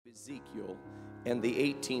Ezekiel and the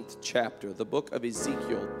 18th chapter, the book of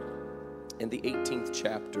Ezekiel and the 18th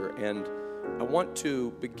chapter. And I want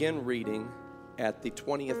to begin reading at the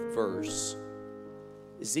 20th verse.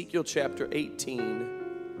 Ezekiel chapter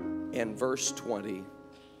 18 and verse 20.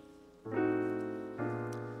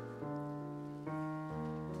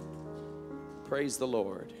 Praise the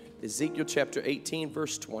Lord. Ezekiel chapter 18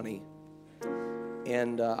 verse 20.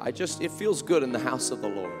 And it feels good in the house of the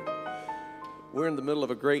Lord. We're in the middle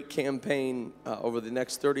of a great campaign over the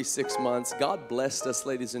next 36 months. God blessed us,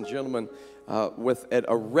 ladies and gentlemen, with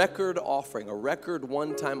a record offering, a record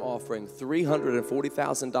one-time offering.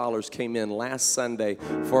 $340,000 came in last Sunday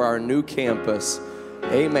for our new campus.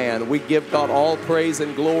 Amen. We give God all praise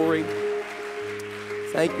and glory.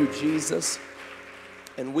 Thank you, Jesus.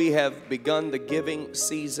 And we have begun the giving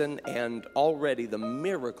season, and already the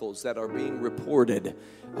miracles that are being reported.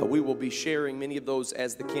 We will be sharing many of those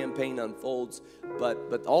as the campaign unfolds, but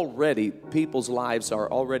already people's lives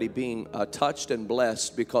are already being touched and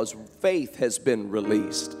blessed because faith has been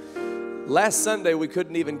released. Last Sunday, we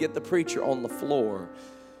couldn't even get the preacher on the floor.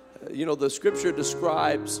 The scripture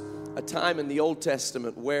describes a time in the Old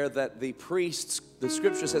Testament where that the priests, the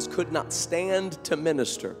scripture says, could not stand to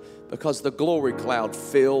minister because the glory cloud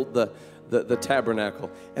filled the tabernacle.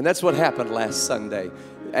 And that's what happened last Sunday.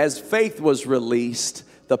 As faith was released,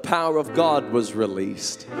 the power of God was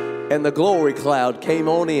released, and the glory cloud came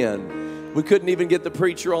on in. We couldn't even get the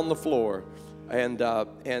preacher on the floor. And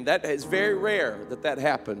that is very rare that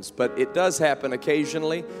happens, but it does happen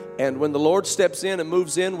occasionally. And when the Lord steps in and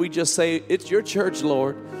moves in, we just say, "It's your church,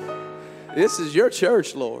 Lord. This is your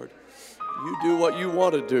church, Lord. You do what you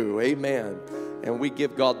want to do." Amen. And we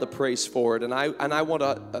give God the praise for it. And I want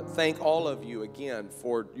to thank all of you again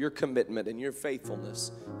for your commitment and your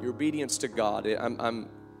faithfulness, your obedience to God. I'm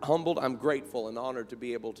humbled, I'm grateful and honored to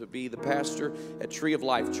be able to be the pastor at Tree of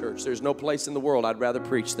Life Church. There's no place in the world I'd rather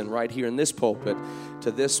preach than right here in this pulpit to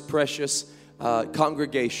this precious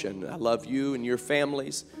congregation. I love you and your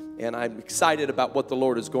families, and I'm excited about what the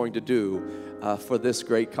Lord is going to do for this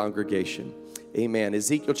great congregation. Amen.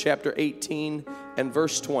 Ezekiel chapter 18 and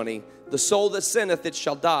verse 20. "The soul that sinneth, it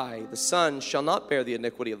shall die. The Son shall not bear the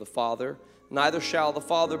iniquity of the Father, neither shall the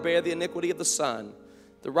Father bear the iniquity of the Son.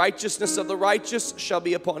 The righteousness of the righteous shall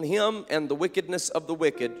be upon him, and the wickedness of the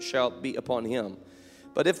wicked shall be upon him.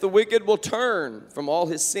 But if the wicked will turn from all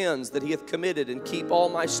his sins that he hath committed, and keep all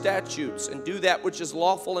my statutes, and do that which is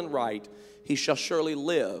lawful and right, he shall surely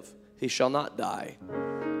live, he shall not die.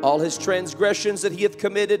 All his transgressions that he hath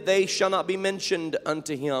committed, they shall not be mentioned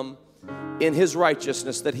unto him. In his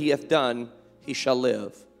righteousness that he hath done, he shall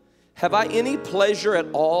live. Have I any pleasure at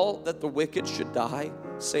all that the wicked should die,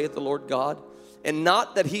 saith the Lord God, and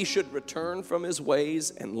not that he should return from his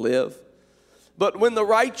ways and live? But when the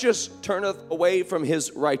righteous turneth away from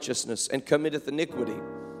his righteousness, and committeth iniquity,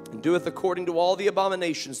 and doeth according to all the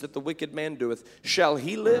abominations that the wicked man doeth, shall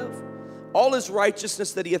he live? All his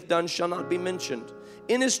righteousness that he hath done shall not be mentioned.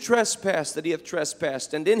 In his trespass that he hath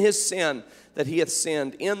trespassed, and in his sin that he hath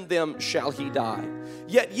sinned, in them shall he die.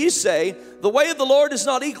 Yet ye say, the way of the Lord is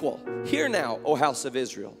not equal. Hear now, O house of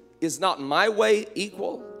Israel, is not my way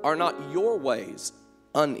equal? Are not your ways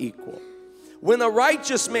unequal? When a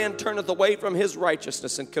righteous man turneth away from his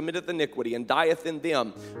righteousness, and committeth iniquity, and dieth in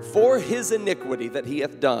them, for his iniquity that he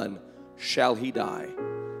hath done, shall he die.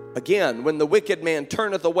 Again, when the wicked man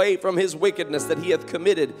turneth away from his wickedness that he hath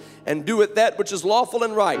committed, and doeth that which is lawful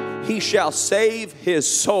and right, he shall save his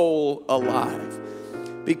soul alive.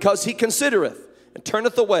 Because he considereth and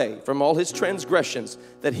turneth away from all his transgressions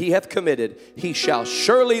that he hath committed, he shall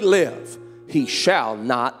surely live, he shall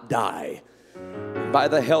not die. By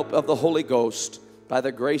the help of the Holy Ghost, by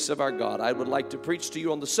the grace of our God, I would like to preach to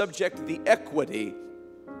you on the subject of the equity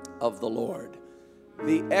of the Lord.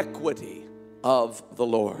 The equity of the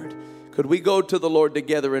Lord. Could we go to the Lord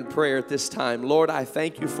together in prayer at this time? Lord, I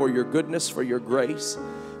thank you for your goodness, for your grace,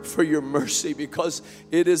 for your mercy, because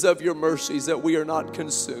it is of your mercies that we are not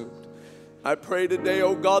consumed. I pray today,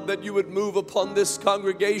 oh God, that you would move upon this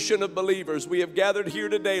congregation of believers. We have gathered here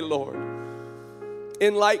today, Lord,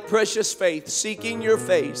 in like precious faith, seeking your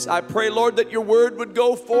face. I pray, Lord, that your word would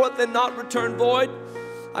go forth and not return void.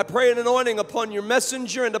 I pray an anointing upon your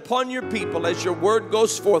messenger and upon your people as your word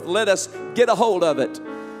goes forth. Let us get a hold of it.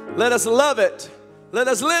 Let us love it. Let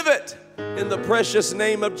us live it. In the precious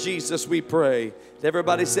name of Jesus we pray.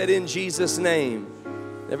 Everybody said, in Jesus' name.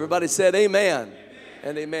 Everybody said amen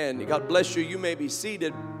and amen. God bless you. You may be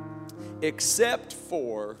seated, except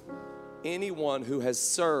for anyone who has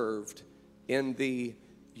served in the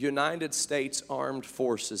United States Armed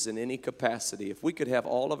Forces in any capacity, if we could have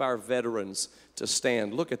all of our veterans to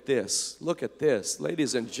stand. Look at this. Look at this.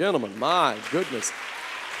 Ladies and gentlemen, my goodness.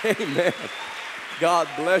 Amen. God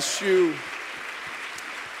bless you.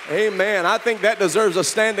 Amen. I think that deserves a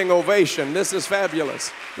standing ovation. This is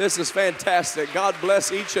fabulous. This is fantastic. God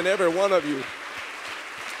bless each and every one of you.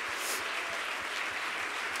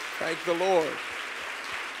 Thank the Lord.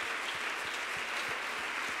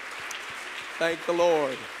 Thank the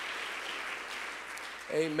Lord.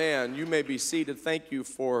 Amen. You may be seated. Thank you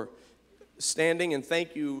for standing, and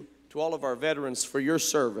thank you to all of our veterans for your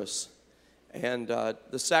service. And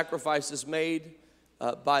the sacrifices made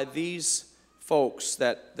by these folks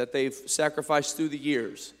that they've sacrificed through the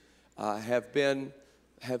years have been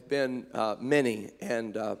many.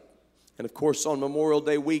 And of course, on Memorial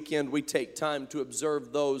Day weekend, we take time to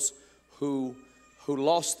observe those who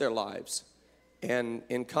lost their lives and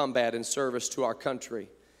in combat and service to our country.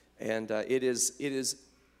 And it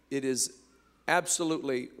is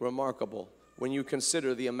absolutely remarkable when you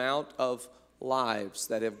consider the amount of lives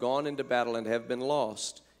that have gone into battle and have been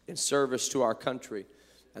lost in service to our country.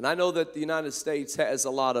 And I know that the United States has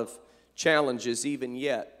a lot of challenges even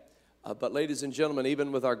yet. But ladies and gentlemen,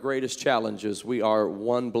 even with our greatest challenges, we are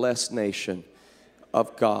one blessed nation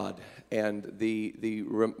of God. And the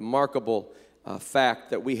remarkable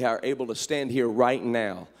fact that we are able to stand here right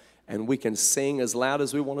now and we can sing as loud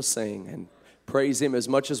as we want to sing and praise Him as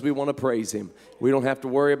much as we want to praise Him. We don't have to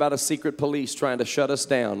worry about a secret police trying to shut us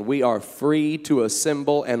down. We are free to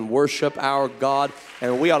assemble and worship our God,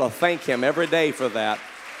 and we ought to thank Him every day for that.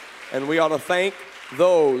 And we ought to thank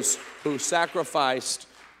those who sacrificed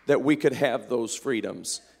that we could have those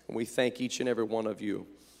freedoms. And we thank each and every one of you.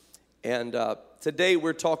 And today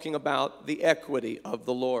we're talking about the equity of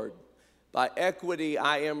the Lord. By equity,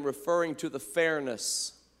 I am referring to the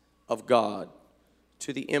fairness of God,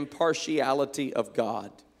 to the impartiality of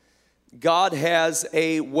God. God has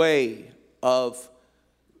a way of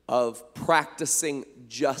practicing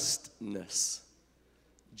justness.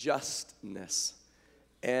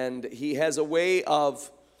 And He has a way of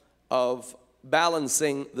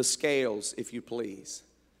balancing the scales, if you please.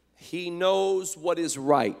 He knows what is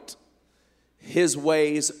right. His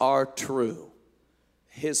ways are true.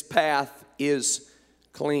 His path is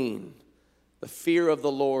clean. The fear of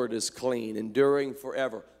the Lord is clean, enduring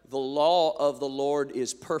forever. The law of the Lord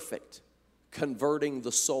is perfect, converting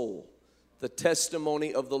the soul. The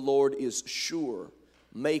testimony of the Lord is sure,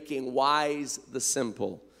 making wise the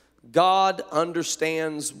simple. God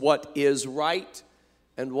understands what is right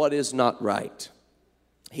and what is not right.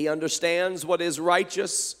 He understands what is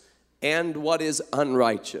righteous and what is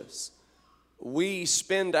unrighteous. We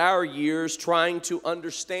spend our years trying to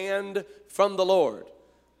understand from the Lord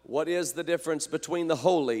what is the difference between the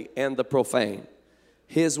holy and the profane.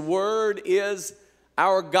 His word is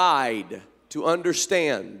our guide to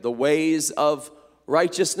understand the ways of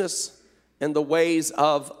righteousness and the ways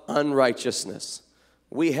of unrighteousness.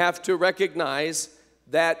 We have to recognize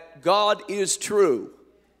that God is true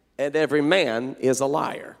and every man is a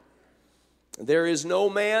liar. There is no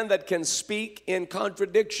man that can speak in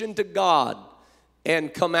contradiction to God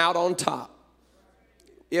and come out on top.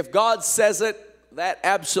 If God says it, that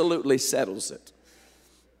absolutely settles it.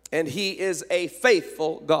 And He is a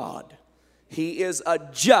faithful God. He is a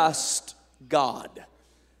just God.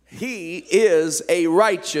 He is a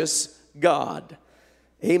righteous God.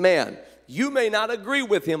 Amen. You may not agree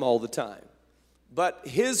with Him all the time, but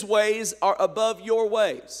His ways are above your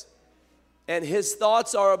ways, and His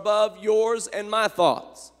thoughts are above yours and my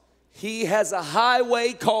thoughts. He has a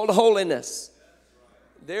highway called holiness.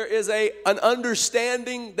 There is an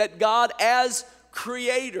understanding that God as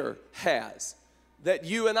Creator has that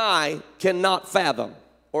you and I cannot fathom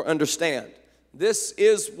or understand. This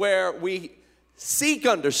is where we seek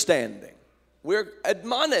understanding. We're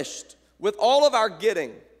admonished with all of our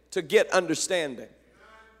getting to get understanding.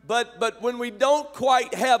 But when we don't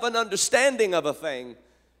quite have an understanding of a thing,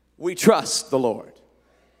 we trust the Lord.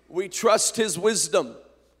 We trust His wisdom.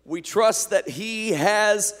 We trust that He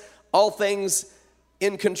has all things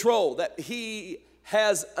in control, that He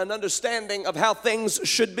has an understanding of how things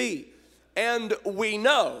should be. And we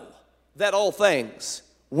know that all things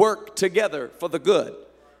work together for the good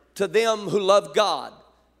to them who love God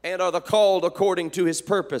and are the called according to His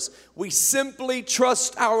purpose. We simply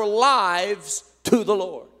trust our lives to the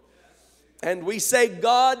Lord. And we say,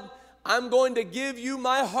 God, I'm going to give you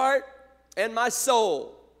my heart and my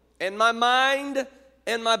soul and my mind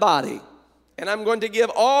and my body. And I'm going to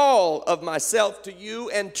give all of myself to you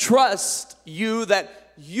and trust you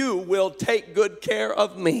that you will take good care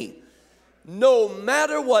of me. No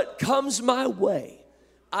matter what comes my way,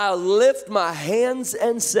 I'll lift my hands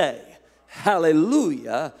and say,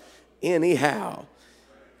 hallelujah, anyhow.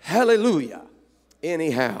 Hallelujah,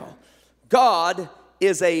 anyhow. God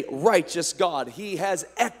is a righteous God. He has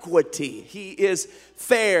equity. He is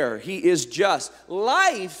fair. He is just.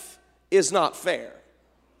 Life is not fair,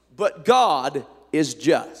 but God is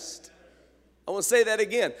just. I want to say that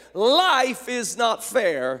again. Life is not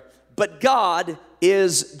fair, but God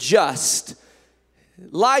is just.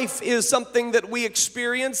 Life is something that we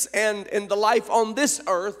experience, and the life on this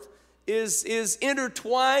earth is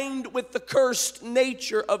intertwined with the cursed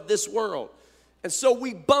nature of this world. And so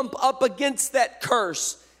we bump up against that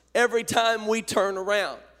curse every time we turn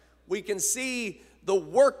around. We can see the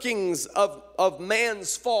workings of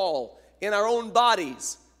man's fall in our own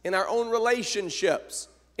bodies, in our own relationships,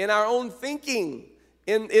 in our own thinking,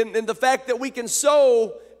 in the fact that we can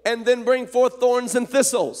sow and then bring forth thorns and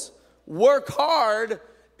thistles. Work hard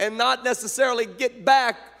and not necessarily get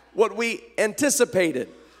back what we anticipated.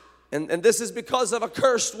 And this is because of a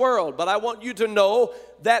cursed world. But I want you to know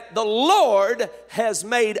that the Lord has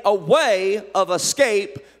made a way of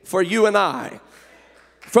escape for you and I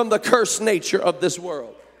from the cursed nature of this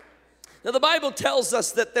world. Now, the Bible tells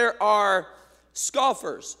us that there are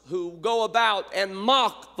scoffers who go about and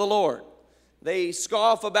mock the Lord. They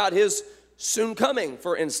scoff about his soon coming,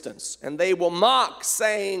 for instance, and they will mock,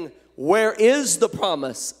 saying, where is the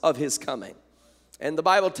promise of his coming? And the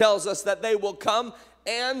Bible tells us that they will come,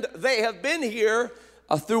 and they have been here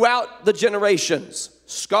throughout the generations.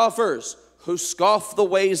 Scoffers who scoff the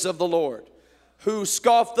ways of the Lord, who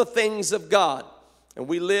scoff the things of God. And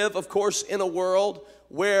we live, of course, in a world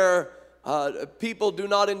where people do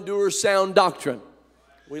not endure sound doctrine.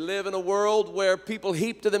 We live in a world where people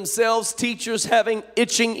heap to themselves teachers having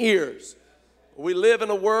itching ears. We live in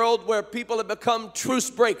a world where people have become truce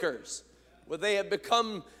breakers, where they have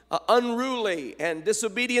become unruly and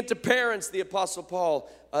disobedient to parents, the Apostle Paul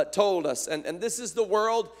told us. And this is the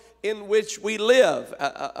world in which we live,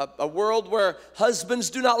 a world where husbands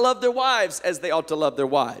do not love their wives as they ought to love their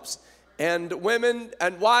wives. And women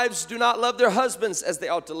and wives do not love their husbands as they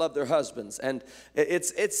ought to love their husbands. And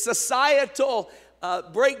it's societal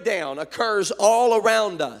breakdown occurs all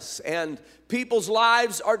around us. And people's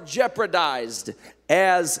lives are jeopardized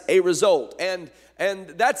as a result. And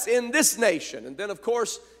that's in this nation. And then, of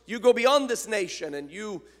course, you go beyond this nation and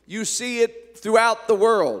you see it throughout the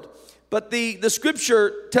world. But the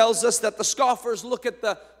scripture tells us that the scoffers look at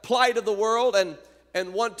the plight of the world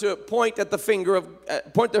and want to point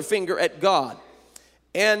their finger at God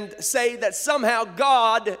and say that somehow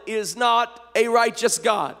God is not a righteous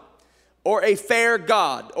God or a fair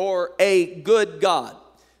God or a good God.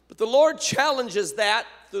 But the Lord challenges that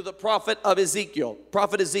through the prophet Ezekiel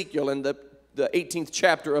in the 18th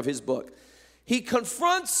chapter of his book. He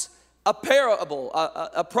confronts a parable,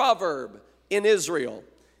 a proverb in Israel,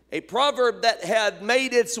 a proverb that had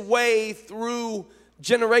made its way through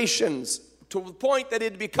generations to the point that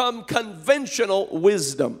it had become conventional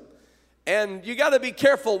wisdom. And you got to be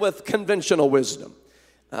careful with conventional wisdom.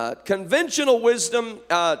 Conventional wisdom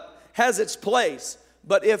has its place,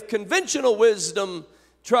 but if conventional wisdom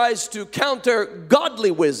tries to counter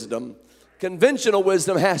godly wisdom, conventional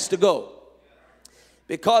wisdom has to go.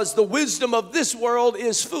 Because the wisdom of this world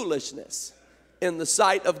is foolishness in the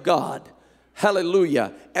sight of God.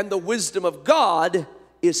 Hallelujah. And the wisdom of God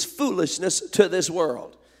is foolishness to this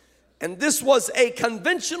world. And this was a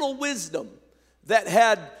conventional wisdom that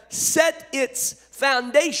had set its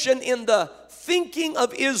foundation in the thinking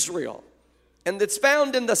of Israel. And it's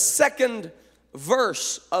found in the second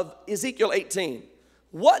verse of Ezekiel 18.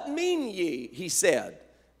 What mean ye, he said,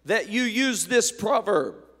 that you use this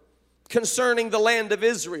proverb concerning the land of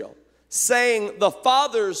Israel, saying, the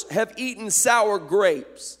fathers have eaten sour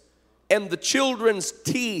grapes, and the children's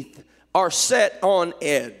teeth are set on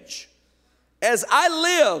edge. As I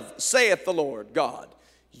live, saith the Lord God,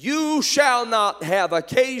 you shall not have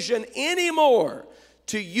occasion anymore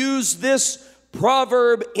to use this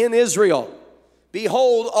proverb in Israel.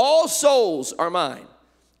 Behold, all souls are mine.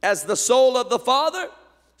 As the soul of the Father,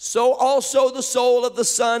 so also the soul of the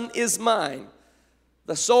Son is mine.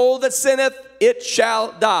 The soul that sinneth, it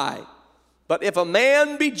shall die. But if a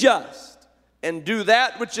man be just and do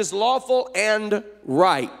that which is lawful and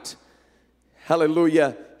right,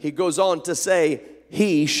 hallelujah, he goes on to say,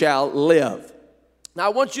 he shall live. Now I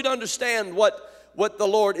want you to understand what the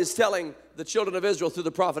Lord is telling the children of Israel through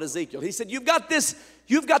the prophet Ezekiel. He said, you've got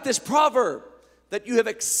this proverb that you have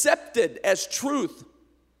accepted as truth.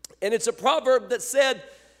 And it's a proverb that said,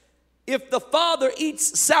 if the father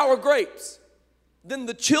eats sour grapes, then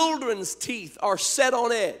the children's teeth are set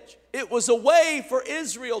on edge. It was a way for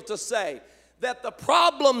Israel to say that the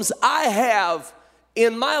problems I have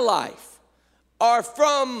in my life are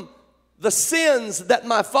from the sins that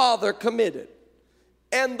my father committed.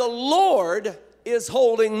 And the Lord is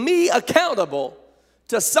holding me accountable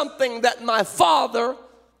to something that my father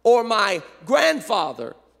or my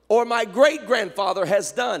grandfather or my great-grandfather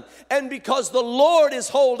has done. And because the Lord is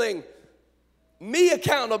holding me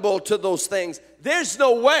accountable to those things, there's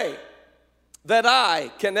no way that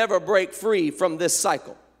I can ever break free from this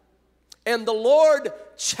cycle. And the Lord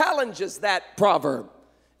challenges that proverb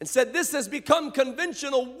and said, this has become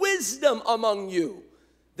conventional wisdom among you.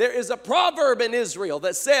 There is a proverb in Israel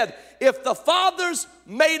that said, if the fathers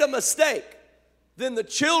made a mistake, then the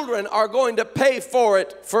children are going to pay for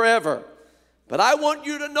it forever. But I want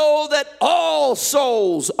you to know that all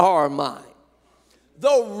souls are mine.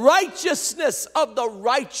 The righteousness of the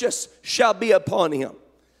righteous shall be upon him.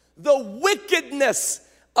 The wickedness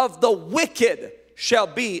of the wicked shall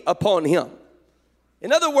be upon him.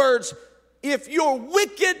 In other words, if you're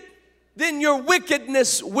wicked, then your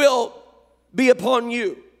wickedness will be upon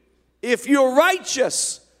you. If you're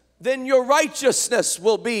righteous, then your righteousness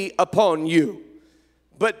will be upon you.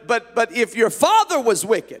 But if your father was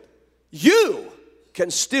wicked, you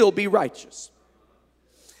can still be righteous.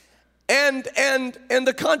 And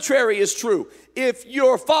the contrary is true. If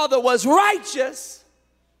your father was righteous,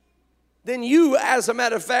 then you, as a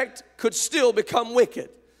matter of fact, could still become wicked.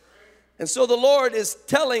 And so the Lord is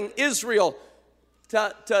telling Israel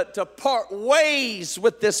to part ways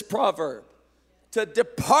with this proverb, to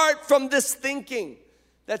depart from this thinking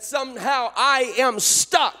that somehow I am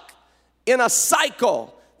stuck in a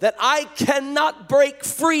cycle that I cannot break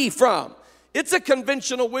free from. It's a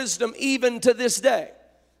conventional wisdom even to this day.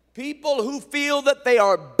 People who feel that they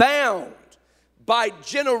are bound by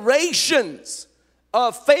generations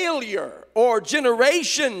of failure or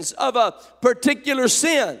generations of a particular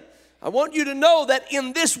sin. I want you to know that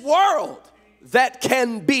in this world, that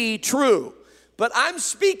can be true. But I'm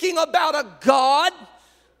speaking about a God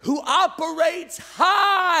who operates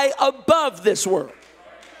high above this world.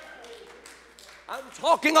 I'm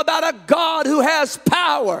talking about a God who has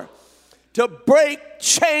power to break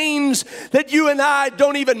chains that you and I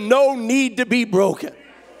don't even know need to be broken.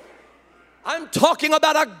 I'm talking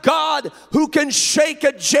about a God who can shake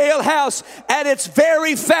a jailhouse at its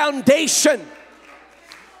very foundation.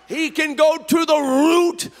 He can go to the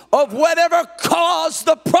root of whatever caused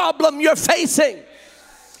the problem you're facing.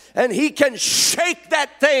 And he can shake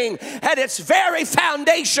that thing at its very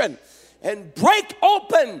foundation and break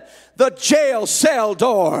open the jail cell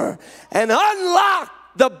door and unlock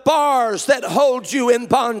the bars that hold you in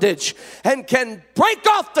bondage and can break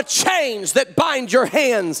off the chains that bind your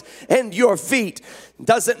hands and your feet.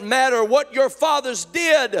 Doesn't matter what your fathers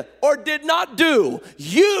did or did not do,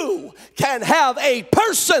 you can have a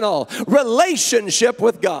personal relationship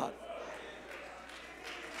with God.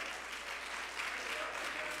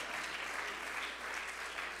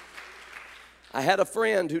 I had a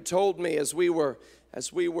friend who told me as we were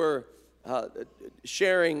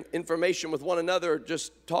sharing information with one another,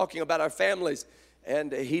 just talking about our families,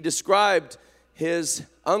 and he described his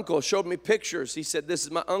uncle, showed me pictures. He said, this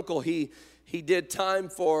is my uncle, he did time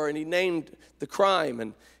for, and he named the crime.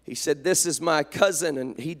 And he said, this is my cousin,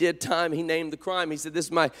 and he did time, he named the crime. He said, this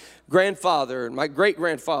is my grandfather and my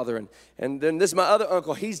great-grandfather, and then this is my other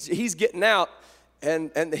uncle, he's getting out.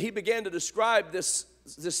 And he began to describe this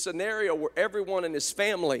scenario where everyone in his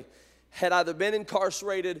family had either been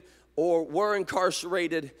incarcerated or were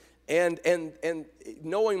incarcerated, and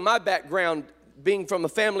knowing my background, being from a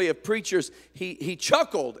family of preachers, he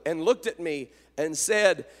chuckled and looked at me and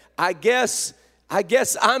said, I guess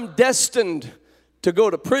I'm destined to go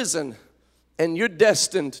to prison, and you're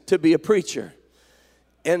destined to be a preacher.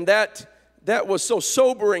 And that was so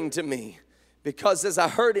sobering to me, because as I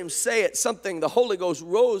heard him say it, the Holy Ghost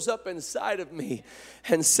rose up inside of me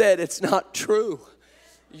and said, it's not true.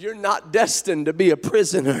 You're not destined to be a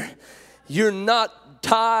prisoner. You're not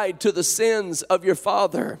tied to the sins of your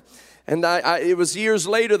father. And it was years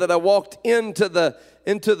later that I walked into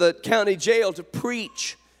the county jail to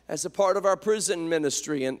preach as a part of our prison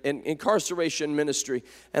ministry and incarceration ministry.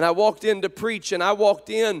 And I walked in to preach, and I walked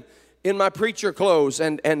in my preacher clothes,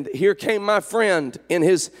 and here came my friend in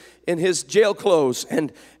his jail clothes.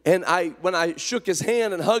 And when I shook his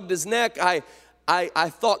hand and hugged his neck, I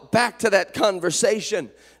thought back to that conversation,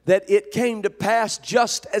 that it came to pass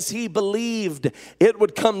just as he believed it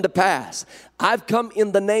would come to pass. I've come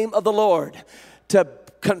in the name of the Lord to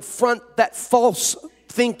confront that false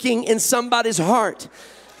thinking in somebody's heart.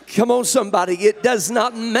 Come on, somebody. It does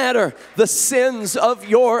not matter the sins of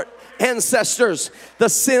your ancestors, the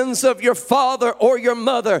sins of your father or your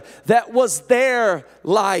mother. That was their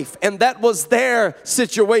life and that was their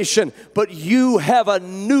situation. But you have a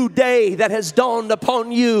new day that has dawned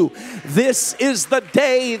upon you. This is the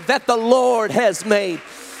day that the Lord has made.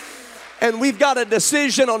 And we've got a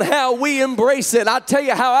decision on how we embrace it. I tell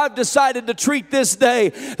you how I've decided to treat this day.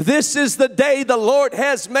 This is the day the Lord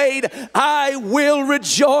has made. I will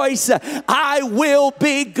rejoice. I will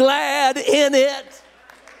be glad in it.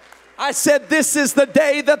 I said, this is the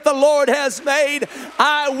day that the Lord has made.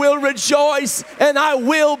 I will rejoice and I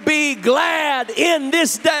will be glad in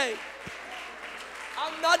this day.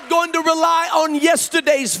 I'm not going to rely on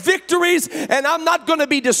yesterday's victories, and I'm not going to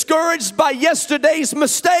be discouraged by yesterday's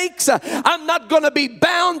mistakes. I'm not going to be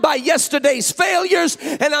bound by yesterday's failures,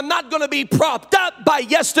 and I'm not going to be propped up by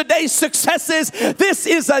yesterday's successes. This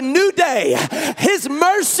is a new day. His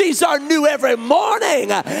mercies are new every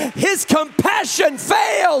morning. His compassion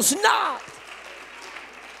fails not.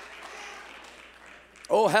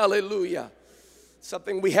 Oh, hallelujah.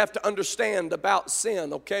 Something we have to understand about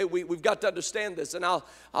sin, okay? We've got to understand this, and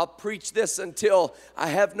I'll preach this until I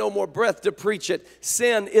have no more breath to preach it.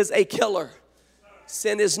 Sin is a killer.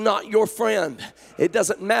 Sin is not your friend. It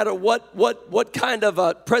doesn't matter what kind of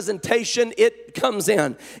a presentation it comes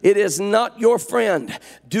in. It is not your friend.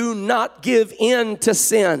 Do not give in to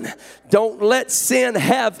sin. Don't let sin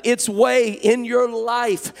have its way in your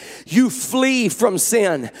life. You flee from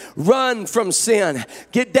sin. Run from sin.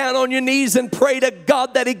 Get down on your knees and pray to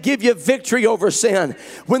God that He give you victory over sin.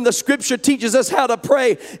 When the scripture teaches us how to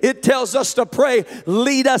pray, it tells us to pray,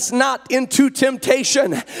 lead us not into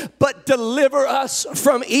temptation, but deliver us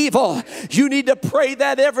from evil. You need to pray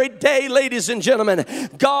that every day, ladies and gentlemen.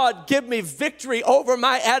 God, give me victory over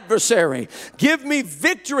my adversary. Give me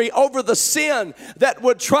victory over the sin that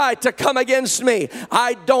would try to come against me.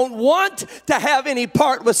 I don't want to have any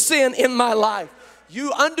part with sin in my life.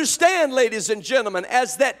 You understand, ladies and gentlemen,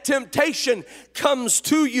 as that temptation comes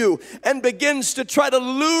to you and begins to try to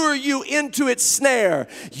lure you into its snare,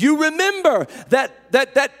 you remember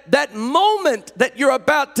that moment that you're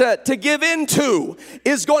about to give into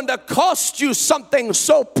is going to cost you something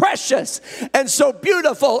so precious and so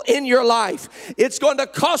beautiful in your life. It's going to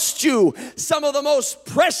cost you some of the most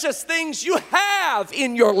precious things you have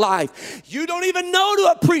in your life. You don't even know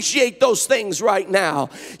to appreciate those things right now.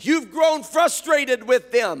 You've grown frustrated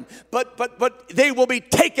with them, but they will be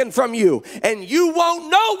taken from you, and you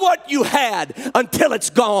won't know what you had until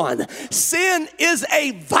it's gone. Sin is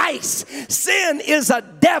a vice. Sin is a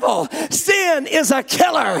devil. Sin is a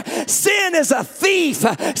killer. Sin is a thief.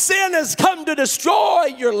 Sin has come to destroy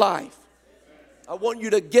your life. I want you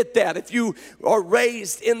to get that. If you are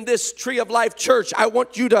raised in this Tree of Life church, I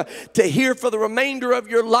want you to hear for the remainder of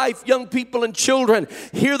your life, young people and children,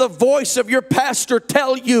 hear the voice of your pastor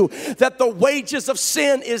tell you that the wages of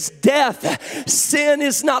sin is death. Sin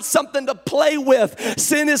is not something to play with.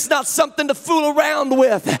 Sin is not something to fool around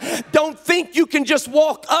with. Don't think you can just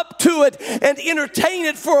walk up to it and entertain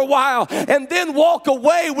it for a while and then walk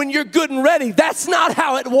away when you're good and ready. That's not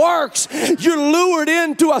how it works. You're lured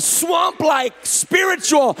into a swamp-like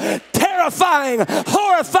spiritual, terrifying,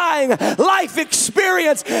 horrifying life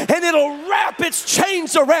experience, and it'll wrap its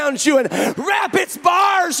chains around you and wrap its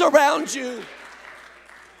bars around you.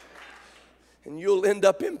 And you'll end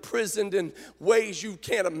up imprisoned in ways you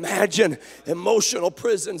can't imagine. Emotional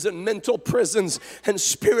prisons and mental prisons and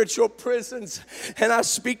spiritual prisons. And I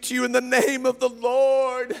speak to you in the name of the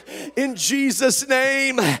Lord, in Jesus'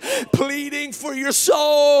 name, pleading for your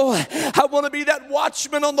soul. I want to be that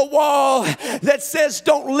watchman on the wall that says,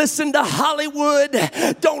 don't listen to Hollywood.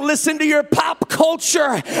 Don't listen to your pop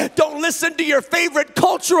culture. Don't listen to your favorite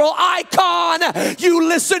cultural icon. You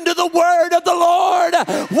listen to the word of the Lord.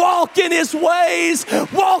 Walk in His ways.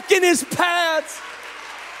 Walk in His paths.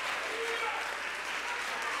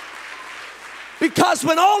 Because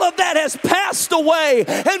when all of that has passed away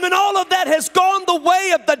and when all of that has gone the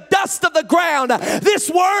way of the dust of the ground, this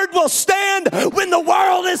word will stand when the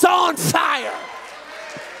world is on fire.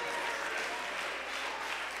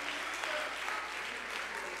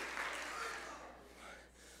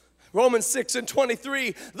 Romans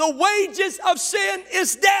 6:23, the wages of sin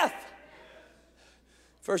is death.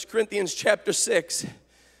 1 Corinthians chapter 6,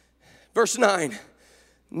 verse 9.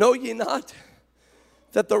 Know ye not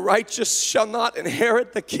that the righteous shall not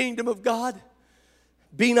inherit the kingdom of God?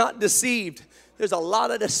 Be not deceived. There's a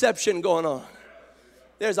lot of deception going on.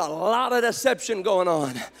 There's a lot of deception going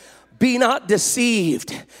on. Be not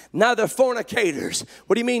deceived, neither fornicators.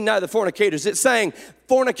 What do you mean neither fornicators? It's saying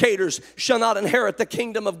Fornicators shall not inherit the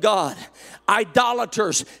kingdom of God.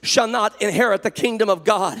 Idolaters shall not inherit the kingdom of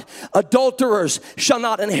God. Adulterers shall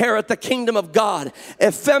not inherit the kingdom of God.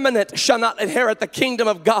 Effeminate shall not inherit the kingdom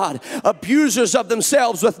of God. Abusers of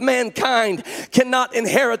themselves with mankind cannot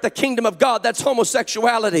inherit the kingdom of God. That's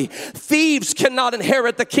homosexuality. Thieves cannot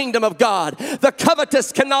inherit the kingdom of God. The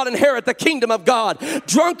covetous cannot inherit the kingdom of God.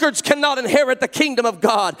 Drunkards cannot inherit the kingdom of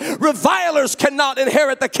God. Revilers cannot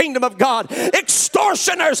inherit the kingdom of God. Extortioners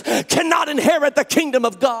cannot inherit the kingdom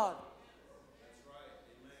of God.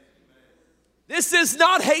 This is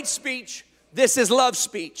not hate speech. This is love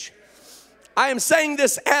speech. I am saying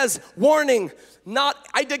this as warning.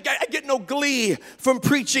 I get no glee from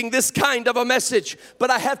preaching this kind of a message, but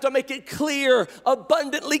I have to make it clear,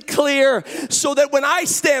 abundantly clear, so that when I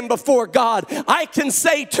stand before God, I can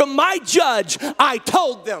say to my judge, I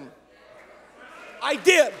told them. I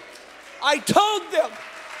did. I told them.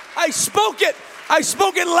 I spoke it. I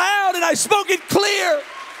spoke it loud and I spoke it clear.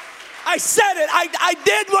 I said it. I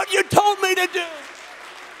did what you told me to do.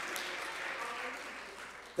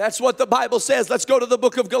 That's what the Bible says. Let's go to the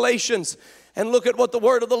book of Galatians and look at what the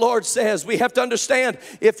word of the Lord says. We have to understand,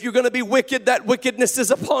 if you're going to be wicked, that wickedness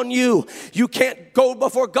is upon you. You can't go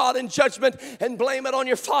before God in judgment and blame it on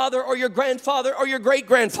your father or your grandfather or your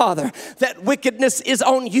great-grandfather. That wickedness is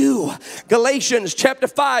on you. Galatians chapter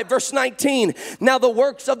 5, verse 19. Now the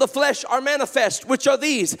works of the flesh are manifest, which are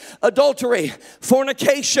these: adultery,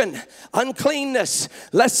 fornication, uncleanness,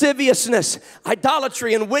 lasciviousness,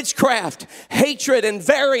 idolatry and witchcraft, hatred and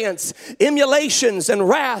variance, emulations and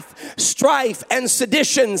wrath, strife and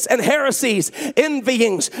seditions and heresies,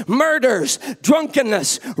 envyings, murders,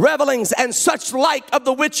 drunkenness, revelings, and such like, of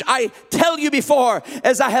the which I tell you before,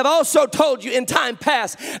 as I have also told you in time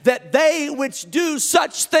past, that they which do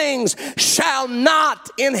such things shall not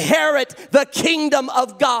inherit the kingdom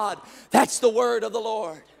of God. That's the word of the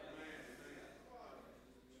Lord.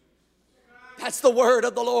 That's the word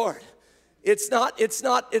of the Lord. It's not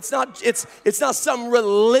some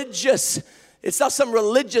religious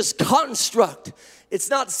construct. It's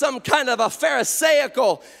not some kind of a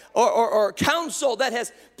Pharisaical or council that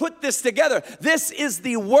has put this together. This is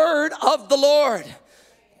the word of the Lord.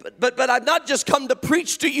 But I've not just come to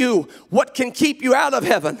preach to you what can keep you out of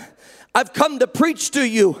heaven. I've come to preach to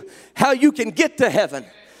you how you can get to heaven.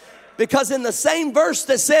 Because in the same verse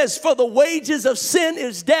that says, for the wages of sin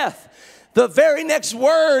is death, the very next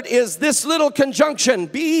word is this little conjunction,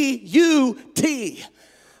 B-U-T.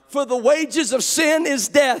 For the wages of sin is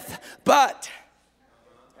death, but,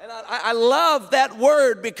 and I love that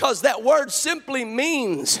word, because that word simply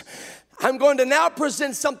means, I'm going to now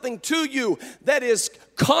present something to you that is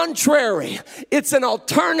contrary. It's an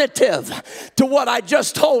alternative to what I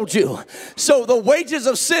just told you. So the wages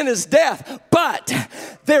of sin is death, but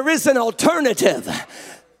there is an alternative.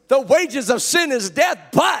 The wages of sin is death,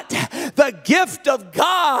 but the gift of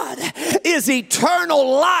God is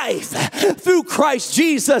eternal life through Christ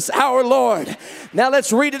Jesus our Lord. Now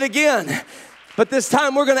let's read it again. But this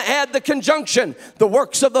time we're going to add the conjunction. The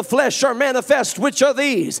works of the flesh are manifest, which are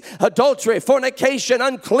these: adultery, fornication,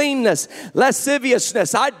 uncleanness,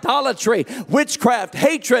 lasciviousness, idolatry, witchcraft,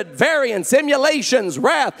 hatred, variance, emulations,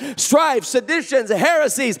 wrath, strife, seditions,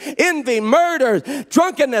 heresies, envy, murder,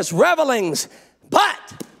 drunkenness, revelings.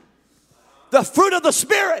 But the fruit of the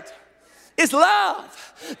Spirit is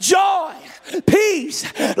love, joy, peace,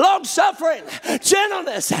 long-suffering,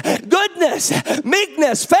 gentleness, goodness,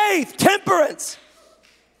 meekness, faith, temperance.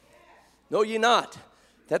 Know ye not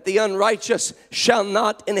that the unrighteous shall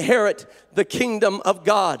not inherit the kingdom of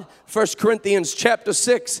God? 1 Corinthians chapter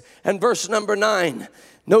 6 and verse number 9.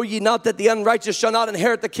 Know ye not that the unrighteous shall not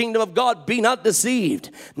inherit the kingdom of God? Be not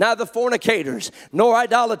deceived. Neither fornicators, nor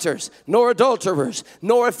idolaters, nor adulterers,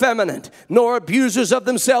 nor effeminate, nor abusers of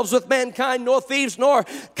themselves with mankind, nor thieves, nor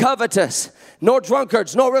covetous, nor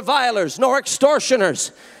drunkards, nor revilers, nor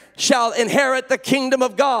extortioners shall inherit the kingdom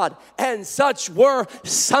of God. And such were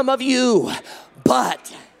some of you.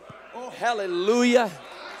 But, oh hallelujah.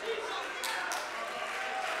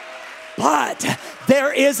 But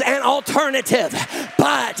there is an alternative.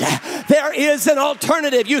 But there is an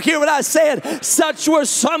alternative. You hear what I said? Such were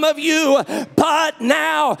some of you, but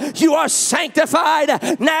now you are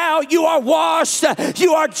sanctified. Now you are washed.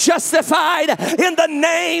 You are justified in the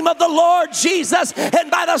name of the Lord Jesus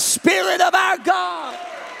and by the Spirit of our God.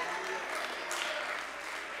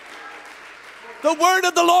 The word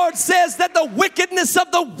of the Lord says that the wickedness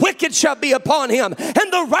of the wicked shall be upon him,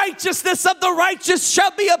 and the righteousness of the righteous shall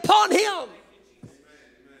be upon him.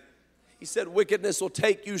 He said wickedness will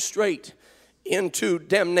take you straight into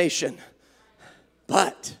damnation.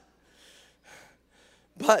 But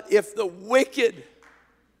if the wicked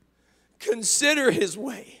consider his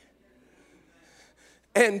way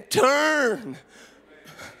and turn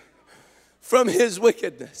from his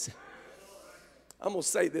wickedness. I'm going to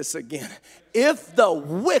say this again. If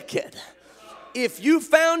you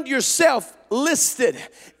found yourself listed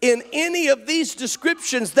in any of these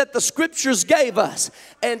descriptions that the scriptures gave us,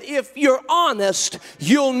 and if you're honest,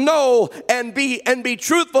 you'll know and be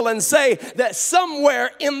truthful and say that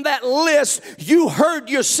somewhere in that list you heard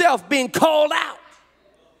yourself being called out.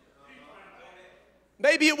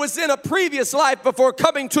 Maybe it was in a previous life before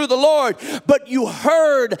coming to the Lord, but you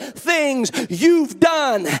heard things you've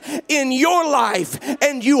done in your life,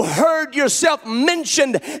 and you heard yourself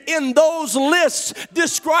mentioned in those lists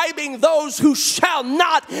describing those who shall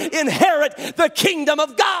not inherit the kingdom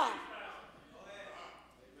of God.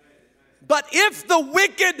 But if the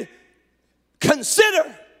wicked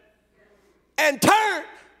consider and turn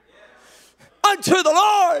unto the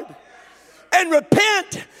Lord and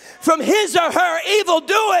repent from his or her evil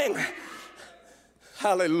doing,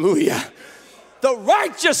 hallelujah, the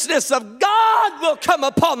righteousness of God will come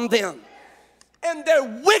upon them, and their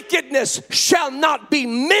wickedness shall not be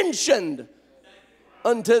mentioned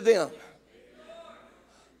unto them.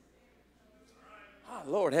 Oh,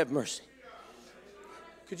 Lord, have mercy.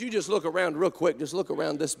 Could you just look around real quick? Just look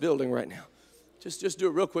around this building right now. Just do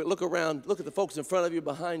it real quick. Look around. Look at the folks in front of you,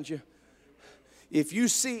 behind you. If you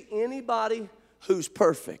see anybody who's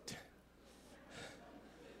perfect,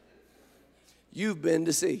 you've been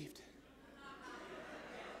deceived.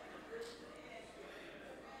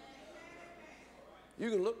 You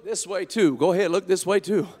can look this way too. Go ahead, look this way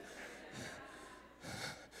too.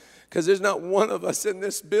 Because there's not one of us in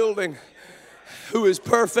this building who is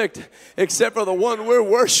perfect except for the one we're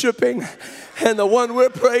worshiping and the one we're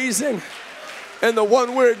praising and the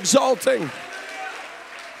one we're exalting.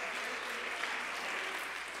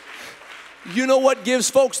 You know what gives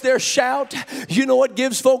folks their shout? You know what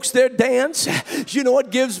gives folks their dance? You know what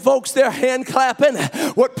gives folks their hand clapping?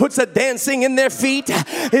 What puts a dancing in their feet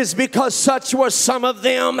is because such were some of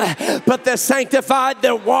them, but they're sanctified,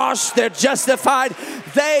 they're washed, they're justified.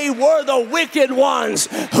 They were the wicked ones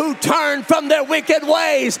who turned from their wicked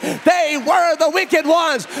ways. They were the wicked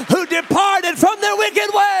ones who departed from their wicked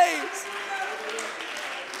ways.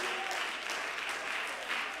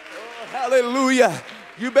 Oh, hallelujah.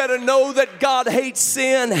 You better know that God hates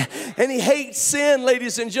sin, and he hates sin,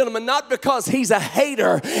 ladies and gentlemen, not because he's a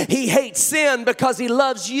hater. He hates sin because he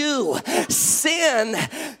loves you. Sin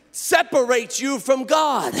separates you from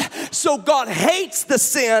God. So God hates the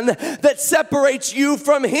sin that separates you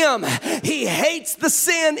from him. He hates the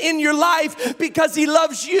sin in your life because he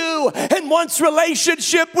loves you and wants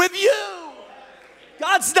relationship with you.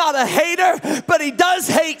 God's not a hater, but he does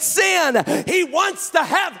hate sin. He wants to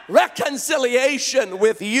have reconciliation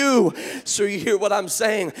with you. So you hear what I'm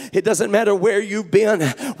saying? It doesn't matter where you've been,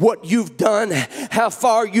 what you've done, how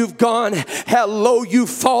far you've gone, how low you've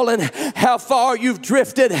fallen, how far you've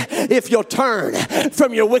drifted. If you'll turn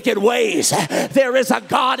from your wicked ways, there is a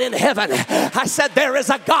God in heaven. I said there is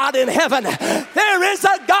a God in heaven. There is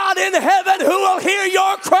a God in heaven who will hear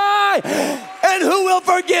your cry and who will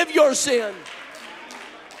forgive your sin.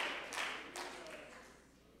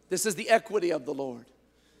 This is the equity of the Lord.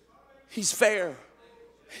 He's fair.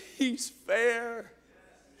 He's fair.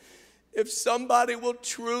 If somebody will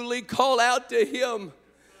truly call out to him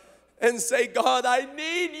and say, God, I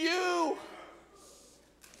need you.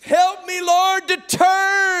 Help me, Lord, to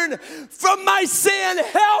turn from my sin.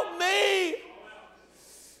 Help me.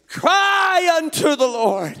 Cry unto the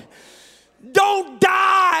Lord. Don't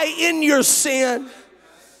die in your sin.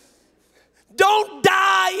 Don't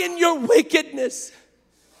die in your wickedness.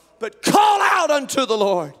 But call out unto the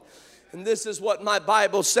Lord. And this is what my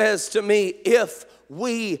Bible says to me. If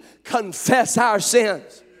we confess our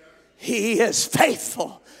sins, he is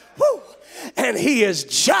faithful. Woo, and he is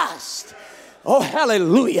just. Oh,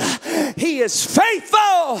 hallelujah. He is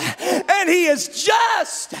faithful and he is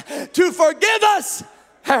just to forgive us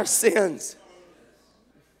our sins.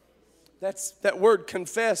 That word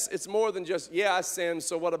confess, it's more than just, yeah, I sinned,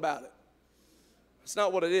 so what about it? It's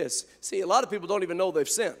not what it is. See, a lot of people don't even know they've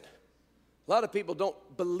sinned. A lot of people don't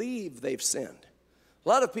believe they've sinned. A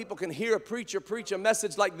lot of people can hear a preacher preach a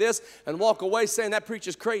message like this and walk away saying that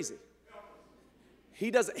preacher's crazy.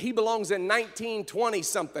 He belongs in 1920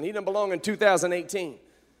 something. He doesn't belong in 2018.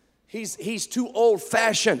 He's too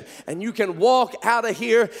old-fashioned, and you can walk out of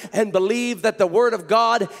here and believe that the Word of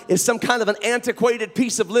God is some kind of an antiquated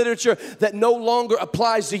piece of literature that no longer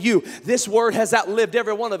applies to you. This Word has outlived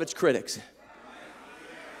every one of its critics.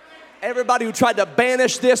 Everybody who tried to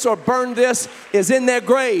banish this or burn this is in their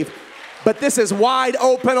grave. But this is wide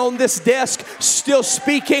open on this desk, still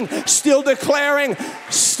speaking, still declaring,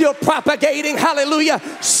 still propagating, hallelujah,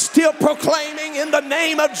 still proclaiming in the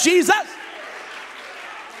name of Jesus.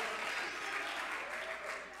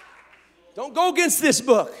 Don't go against this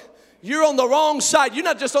book. You're on the wrong side. You're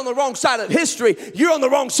not just on the wrong side of history, you're on the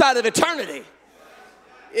wrong side of eternity.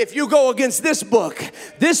 If you go against this book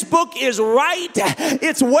is right.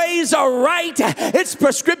 Its ways are right. Its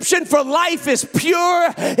prescription for life is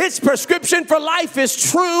pure. Its prescription for life is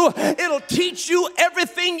true. It'll teach you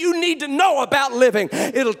everything you need to know about living.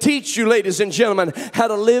 It'll teach you, ladies and gentlemen, how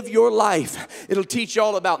to live your life. It'll teach you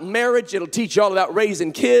all about marriage. It'll teach you all about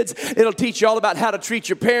raising kids. It'll teach you all about how to treat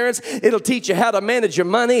your parents. It'll teach you how to manage your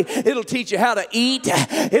money. It'll teach you how to eat.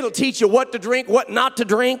 It'll teach you what to drink, what not to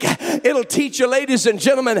drink. It'll teach you, ladies and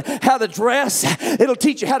gentlemen, how to dress. It'll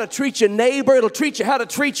teach you how to treat your neighbor. It'll teach you how to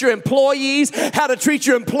treat your employees, how to treat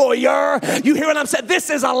your employer. You hear what I'm saying?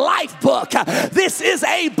 This is a life book. This is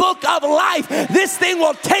a book of life. This thing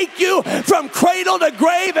will take you from cradle to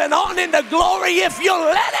grave and on into glory if you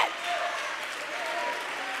let it.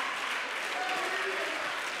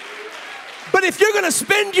 But if you're going to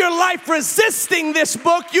spend your life resisting this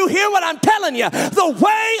book, you hear what I'm telling you. The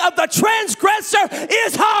way of the transgressor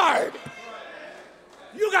is hard.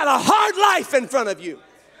 You got a hard life in front of you.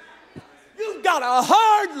 You've got a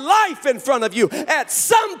hard life in front of you. At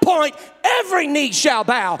some point, every knee shall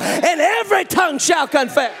bow and every tongue shall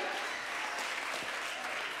confess.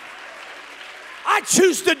 I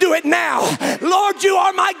choose to do it now. Lord, you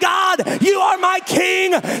are my God. You are my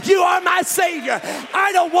King. You are my Savior.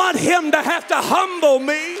 I don't want him to have to humble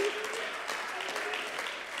me.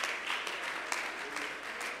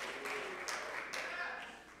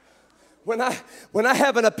 When I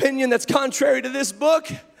have an opinion that's contrary to this book,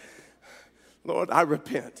 Lord, I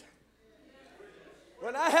repent.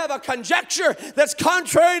 When I have a conjecture that's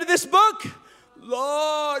contrary to this book,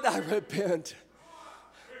 Lord, I repent.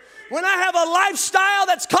 When I have a lifestyle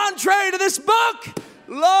that's contrary to this book,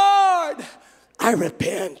 Lord, I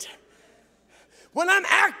repent. When I'm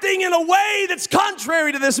acting in a way that's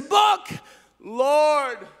contrary to this book,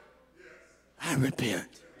 Lord, I repent.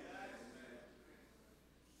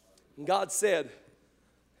 And God said,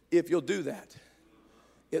 if you'll do that,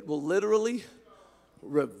 it will literally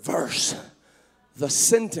reverse the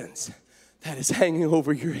sentence that is hanging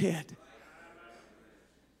over your head.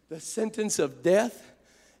 The sentence of death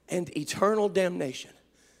and eternal damnation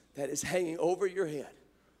that is hanging over your head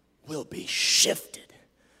will be shifted.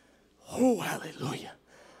 Oh, hallelujah.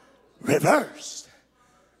 Reversed.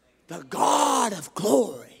 The God of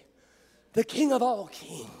glory, the King of all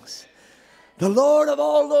kings, the Lord of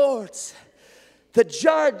all lords, the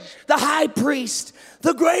judge, the high priest,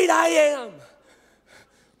 the great I am,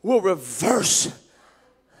 will reverse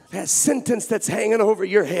that sentence that's hanging over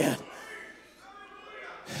your head.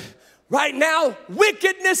 Right now,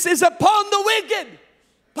 wickedness is upon the wicked.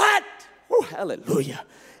 But, oh, hallelujah,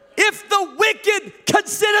 if the wicked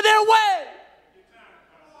consider their way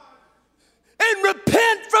and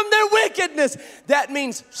repent from their wickedness, that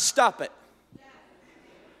means stop it.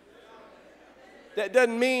 That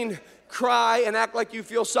doesn't mean cry and act like you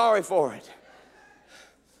feel sorry for it.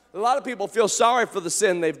 A lot of people feel sorry for the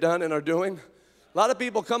sin they've done and are doing. A lot of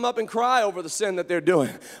people come up and cry over the sin that they're doing.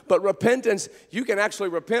 But repentance, you can actually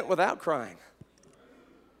repent without crying.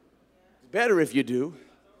 It's better if you do.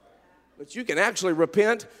 But you can actually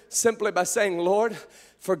repent simply by saying, Lord,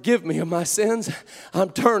 forgive me of my sins.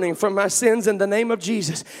 I'm turning from my sins in the name of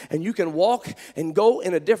Jesus. And you can walk and go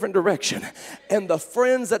in a different direction. And the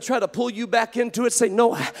friends that try to pull you back into it say,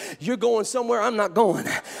 no, you're going somewhere I'm not going.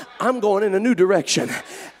 I'm going in a new direction.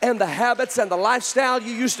 And the habits and the lifestyle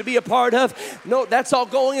you used to be a part of, no, that's all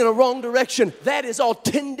going in a wrong direction. That is all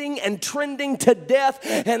tending and trending to death.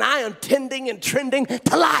 And I am tending and trending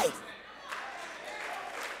to life.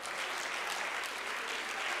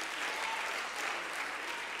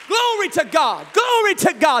 Glory to God, glory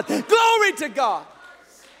to God, glory to God.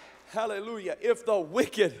 Hallelujah. If the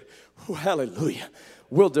wicked, hallelujah,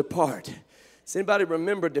 will depart. Does anybody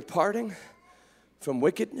remember departing from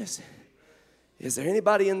wickedness? Is there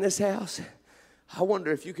anybody in this house? I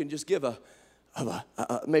wonder if you can just give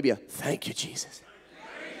maybe a thank you, Jesus.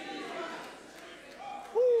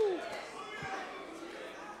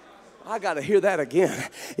 I got to hear that again.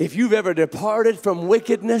 If you've ever departed from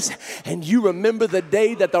wickedness and you remember the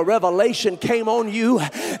day that the revelation came on you,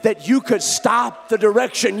 that you could stop the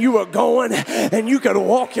direction you were going and you could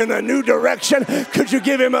walk in a new direction, could you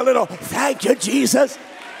give him a little thank you, Jesus?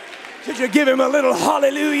 Could you give him a little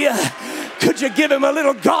hallelujah? Could you give him a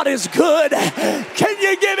little God is good? Can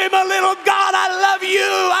you give him a little God, I love you,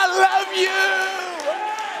 I love you?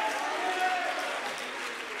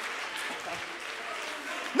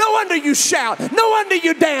 wonder you shout. No wonder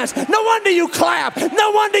you dance. No wonder you clap.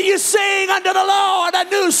 No wonder you sing unto the Lord a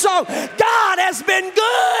new song. God has been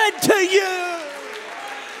good to you.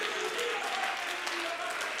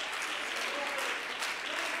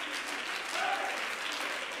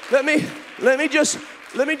 Let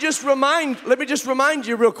me just remind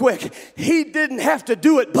you real quick. He didn't have to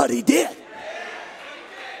do it, but he did.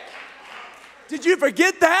 Did you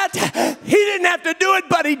forget that? He didn't have to do it,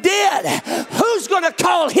 but he did. Who's going to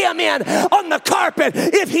call him in on the carpet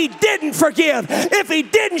if he didn't forgive, if he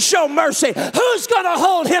didn't show mercy? Who's going to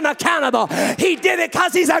hold him accountable? He did it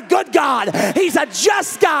because he's a good God. He's a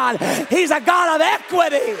just God. He's a God of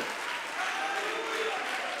equity.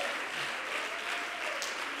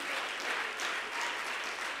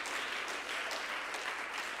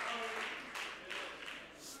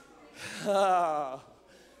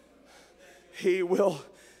 He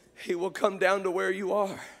will come down to where you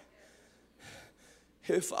are.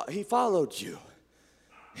 He followed you.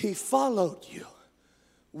 He followed you.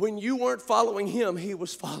 When you weren't following him, he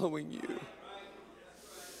was following you.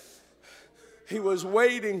 He was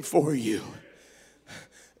waiting for you.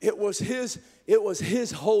 It was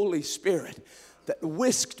his Holy Spirit that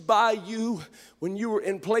whisked by you when you were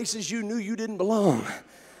in places you knew you didn't belong.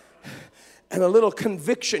 And a little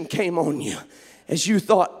conviction came on you as you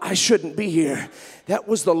thought, I shouldn't be here. That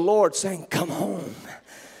was the Lord saying, come home.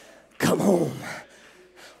 Come home.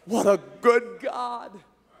 What a good God.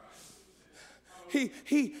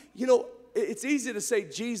 It's easy to say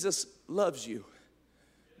Jesus loves you.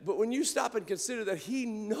 But when you stop and consider that he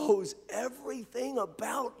knows everything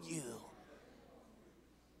about you.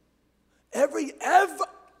 Everything.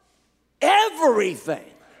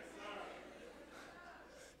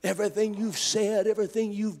 Everything you've said,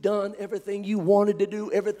 everything you've done, everything you wanted to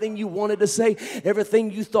do, everything you wanted to say, everything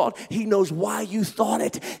you thought. He knows why you thought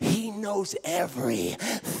it. He knows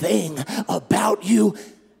everything about you.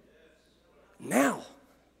 Now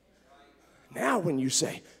when you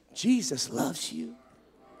say, Jesus loves you,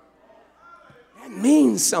 that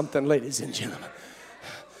means something, ladies and gentlemen.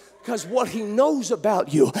 Because what he knows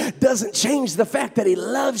about you doesn't change the fact that he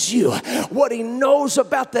loves you. What he knows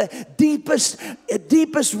about the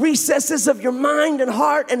deepest recesses of your mind and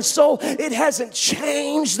heart and soul, it hasn't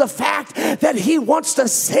changed the fact that he wants to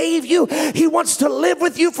save you. He wants to live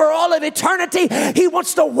with you for all of eternity. He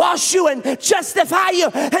wants to wash you and justify you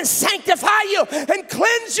and sanctify you and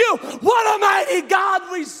cleanse you. What a mighty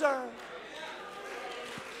God we serve.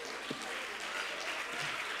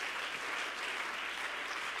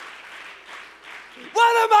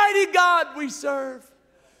 What a mighty God we serve.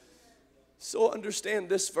 So understand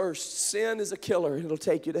this verse. Sin is a killer. It'll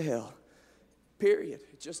take you to hell. Period.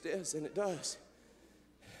 It just is, and it does.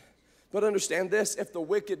 But understand this. If the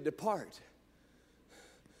wicked depart,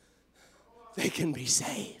 they can be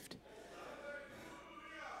saved.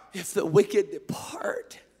 If the wicked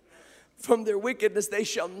depart from their wickedness, they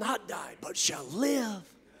shall not die, but shall live.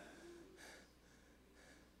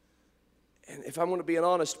 And if I'm going to be an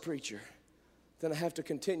honest preacher, then I have to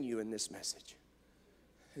continue in this message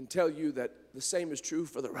and tell you that the same is true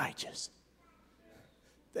for the righteous.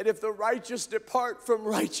 That if the righteous depart from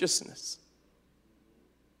righteousness,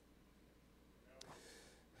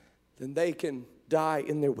 then they can die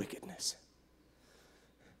in their wickedness.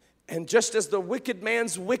 And just as the wicked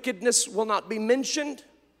man's wickedness will not be mentioned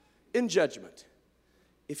in judgment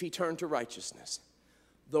if he turned to righteousness,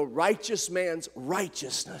 the righteous man's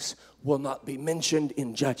righteousness will not be mentioned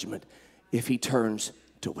in judgment if he turns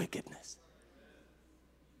to wickedness.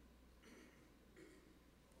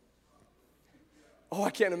 Oh,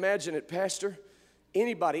 I can't imagine it, Pastor.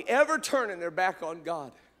 Anybody ever turning their back on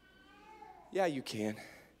God? Yeah, you can.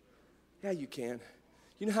 Yeah, you can.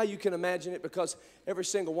 You know how you can imagine it? Because every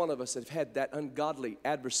single one of us have had that ungodly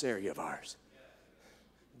adversary of ours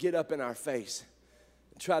get up in our face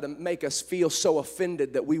and try to make us feel so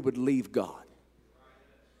offended that we would leave God.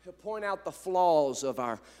 He'll point out the flaws of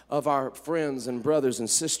our friends and brothers and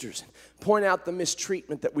sisters. Point out the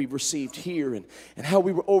mistreatment that we've received here and how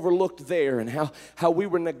we were overlooked there and how we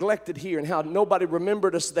were neglected here and how nobody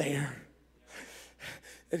remembered us there.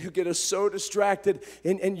 And he'll get us so distracted,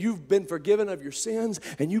 and you've been forgiven of your sins,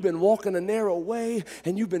 and you've been walking a narrow way,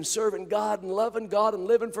 and you've been serving God and loving God and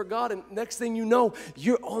living for God, and next thing you know,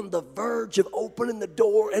 you're on the verge of opening the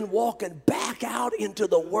door and walking back out into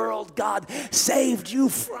the world God saved you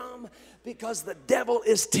from. because the devil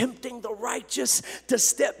is tempting the righteous to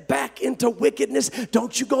step back into wickedness.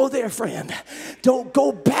 Don't you go there, friend. Don't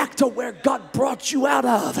go back to where God brought you out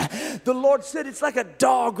of. The Lord said it's like a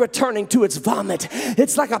dog returning to its vomit.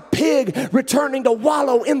 It's like a pig returning to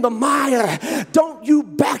wallow in the mire. Don't you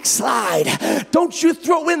backslide. Don't you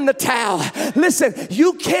throw in the towel. Listen,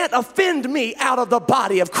 you can't offend me out of the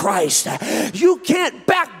body of Christ. You can't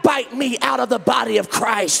backbite me out of the body of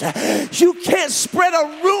Christ. You can't spread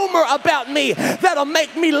a rumor about me that'll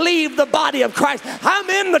make me leave the body of Christ. I'm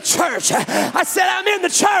in the church. I said I'm in the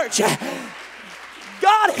church.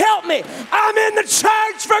 God help me. I'm in the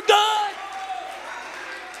church for good.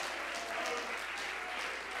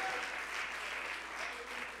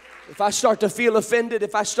 If I start to feel offended,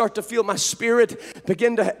 if I start to feel my spirit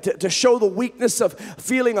begin to show the weakness of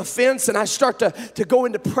feeling offense, and I start to go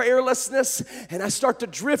into prayerlessness, and I start to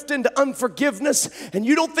drift into unforgiveness, and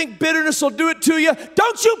you don't think bitterness will do it to you,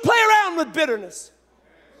 don't you play around with bitterness.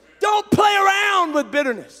 Don't play around with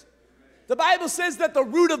bitterness. The Bible says that the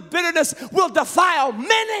root of bitterness will defile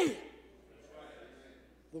many.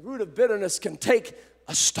 The root of bitterness can take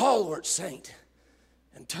a stalwart saint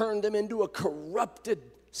and turn them into a corrupted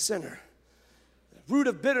sinner. The root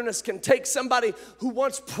of bitterness can take somebody who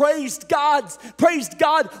once praised God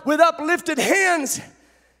with uplifted hands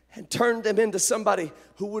and turn them into somebody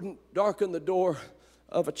who wouldn't darken the door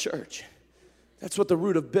of a church. That's what the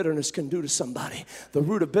root of bitterness can do to somebody. The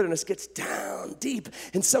root of bitterness gets down deep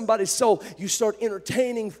in somebody's soul. You start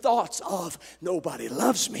entertaining thoughts of nobody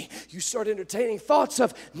loves me. You start entertaining thoughts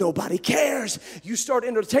of nobody cares. You start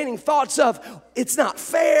entertaining thoughts of it's not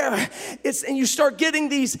fair. And you start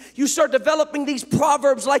developing these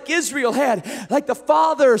proverbs like Israel had. Like the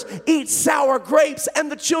fathers eat sour grapes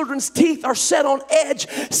and the children's teeth are set on edge.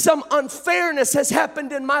 Some unfairness has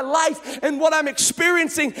happened in my life, and what I'm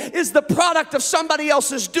experiencing is the product of somebody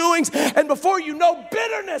else's doings, and before you know,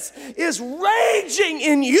 bitterness is raging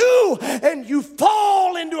in you, and you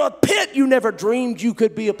fall into a pit you never dreamed you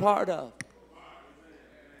could be a part of.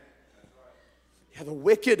 Yeah, the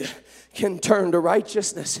wicked can turn to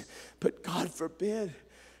righteousness, but God forbid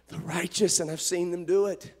the righteous, and I've seen them do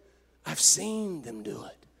it,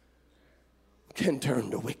 can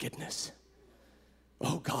turn to wickedness.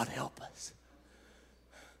 Oh, God help us.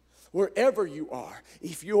 Wherever you are,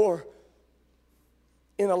 if you're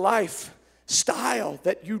in a lifestyle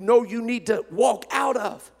that you know you need to walk out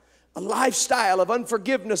of, a lifestyle of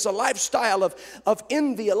unforgiveness, a lifestyle of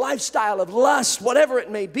envy, a lifestyle of lust, whatever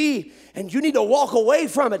it may be, and you need to walk away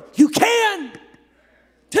from it, you can.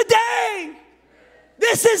 Today,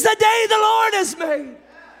 this is the day the Lord has made.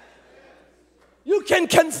 You can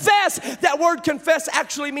confess. That word confess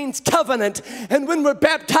actually means covenant. And when we're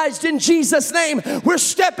baptized in Jesus' name, we're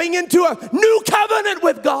stepping into a new covenant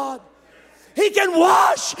with God. He can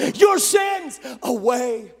wash your sins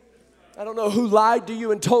away. I don't know who lied to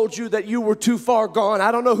you and told you that you were too far gone.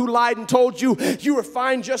 I don't know who lied and told you you were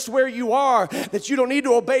fine just where you are, that you don't need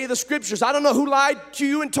to obey the scriptures. I don't know who lied to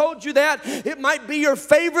you and told you that. It might be your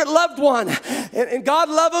favorite loved one. And God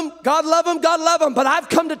love them, God love them, God love them. But I've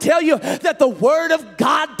come to tell you that the word of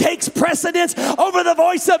God takes precedence over the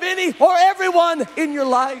voice of any or everyone in your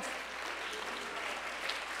life.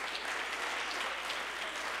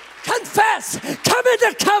 Confess, come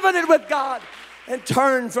into covenant with God, and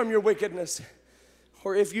turn from your wickedness.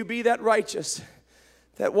 Or if you be that righteous,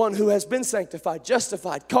 that one who has been sanctified,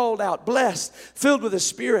 justified, called out, blessed, filled with the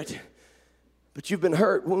Spirit, but you've been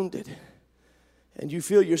hurt, wounded, and you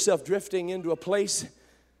feel yourself drifting into a place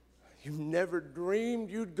you never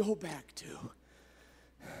dreamed you'd go back to.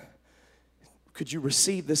 Could you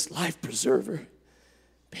receive this life preserver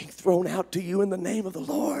being thrown out to you in the name of the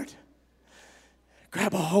Lord?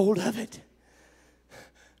 Grab a hold of it.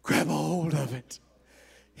 Grab a hold of it.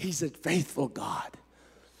 He's a faithful God.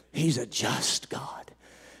 He's a just God.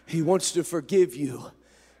 He wants to forgive you.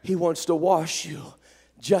 He wants to wash you,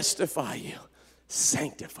 justify you,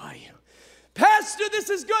 sanctify you. Pastor, this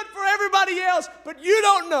is good for everybody else, but you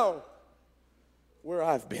don't know where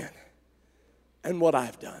I've been and what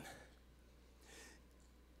I've done.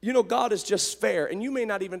 You know, God is just fair, and you may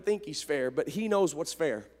not even think He's fair, but He knows what's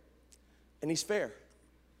fair, and He's fair.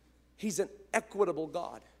 He's an equitable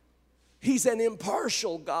God. He's an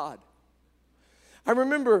impartial God. I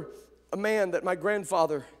remember a man that my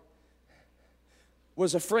grandfather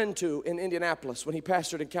was a friend to in Indianapolis when he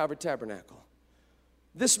pastored in Calvary Tabernacle.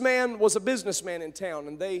 This man was a businessman in town,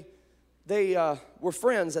 and they were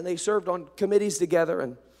friends, and they served on committees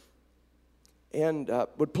together and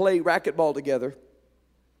would play racquetball together.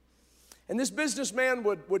 And this businessman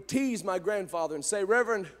would tease my grandfather and say,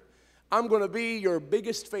 "Reverend, I'm going to be your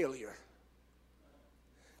biggest failure."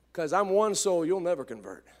 because I'm one soul you'll never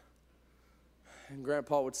convert. And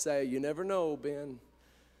Grandpa would say, you never know, Ben.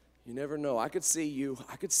 You never know. I could see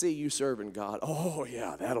you serving God. Oh,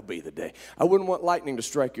 yeah, that'll be the day. I wouldn't want lightning to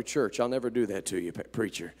strike your church. I'll never do that to you,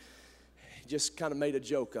 preacher. He just kind of made a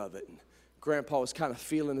joke of it. And Grandpa was kind of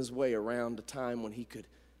feeling his way around a time when he could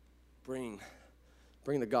bring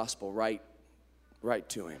the gospel right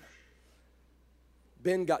to him.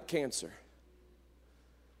 Ben got cancer.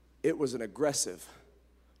 It was an aggressive,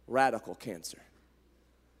 radical cancer.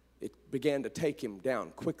 It began to take him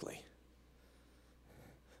down quickly.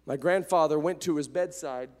 My grandfather went to his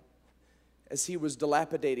bedside as he was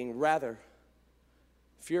dilapidating rather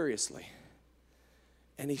furiously.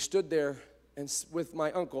 And he stood there, and with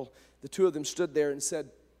my uncle, the two of them stood there and said,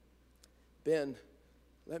 Ben,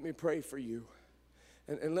 let me pray for you.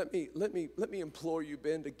 And let me implore you,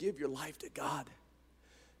 Ben, to give your life to God.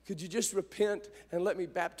 Could you just repent and let me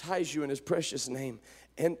baptize you in his precious name?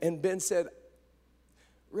 And Ben said,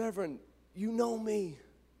 Reverend, you know me.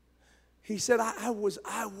 He said, I was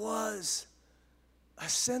a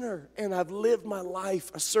sinner, and I've lived my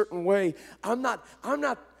life a certain way. I'm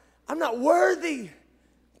not worthy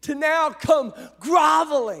to now come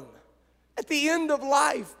groveling at the end of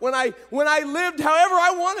life when I lived however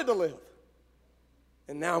I wanted to live.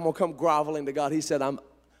 And now I'm going to come groveling to God. He said, I'm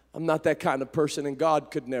not that kind of person, and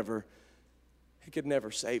God could never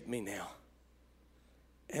save me now.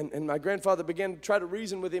 And my grandfather began to try to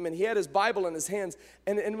reason with him, and he had his Bible in his hands.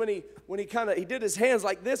 And when he did his hands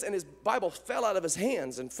like this, and his Bible fell out of his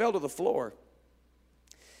hands and fell to the floor.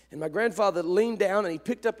 And my grandfather leaned down, and he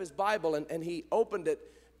picked up his Bible, and he opened it,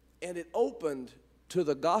 and it opened to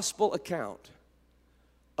the gospel account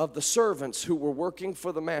of the servants who were working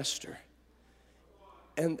for the master.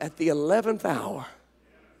 And at the 11th hour,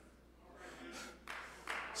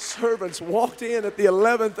 servants walked in at the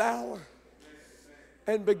 11th hour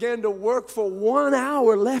and began to work for 1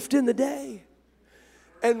 hour left in the day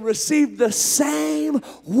and received the same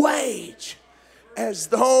wage as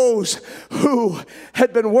those who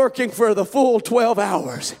had been working for the full 12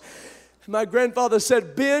 hours. My grandfather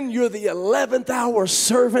said, Ben, you're the 11th hour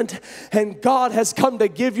servant, and God has come to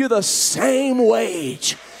give you the same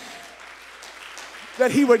wage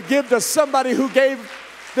that he would give to somebody who gave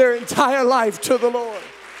their entire life to the Lord.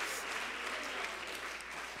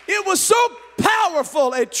 It was so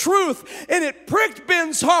powerful a truth, and it pricked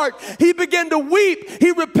Ben's heart. He began to weep.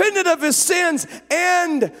 He repented of his sins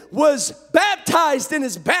and was baptized in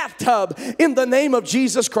his bathtub in the name of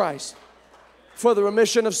Jesus Christ for the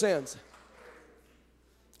remission of sins.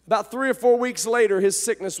 About 3 or 4 weeks later, his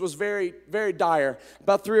sickness was very, very dire.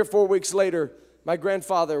 About 3 or 4 weeks later, my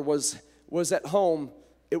grandfather was at home.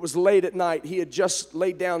 It was late at night. He had just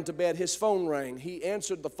laid down to bed. His phone rang. He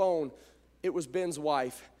answered the phone. It was Ben's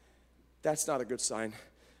wife. That's not a good sign.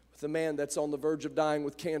 With a man that's on the verge of dying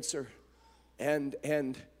with cancer, and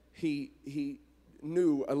he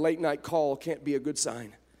knew a late night call can't be a good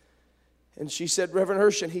sign. And she said, Reverend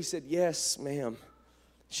Hirsch, and he said, yes, ma'am.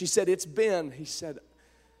 She said, it's Ben. He said,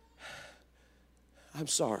 I'm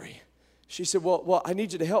sorry. She said, well, I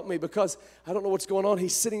need you to help me because I don't know what's going on.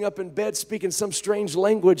 He's sitting up in bed speaking some strange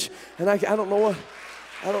language, and I don't know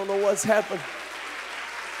what's happened.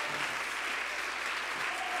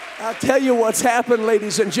 I'll tell you what's happened,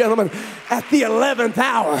 ladies and gentlemen. At the 11th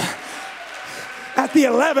hour,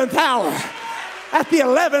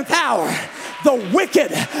 the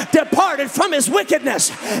wicked departed from his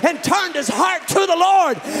wickedness and turned his heart to the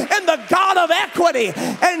Lord. And the God of equity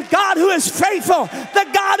and God who is faithful, the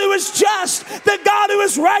God who is just, the God who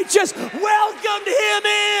is righteous, welcomed him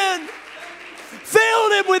in,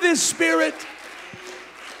 filled him with his Spirit.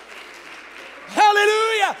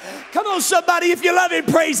 Hallelujah. Come on, somebody, if you love him,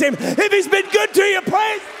 praise him. If he's been good to you,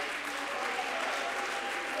 praise him.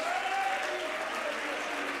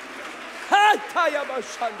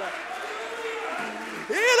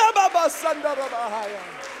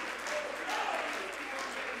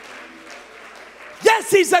 Yes,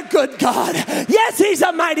 he's a good God. Yes, he's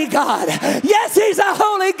a mighty God. Yes, he's a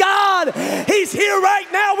holy God. He's here right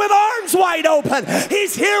now with arms wide open.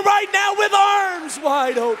 He's here right now with arms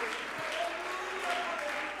wide open.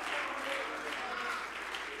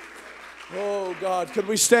 Oh, God, could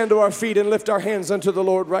we stand to our feet and lift our hands unto the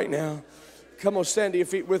Lord right now? Come on, stand to your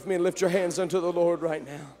feet with me and lift your hands unto the Lord right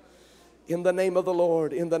now. In the name of the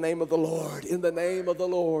Lord, in the name of the Lord, in the name of the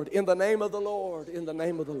Lord, in the name of the Lord, in the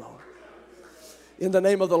name of the Lord. In the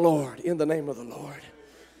name of the Lord, in the name of the Lord.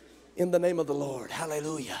 In the name of the Lord.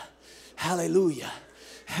 Hallelujah. Hallelujah.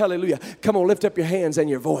 Hallelujah. Come on, lift up your hands and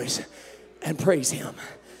your voice and praise him.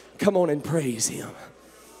 Come on and praise him.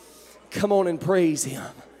 Come on and praise him.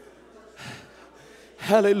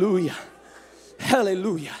 Hallelujah.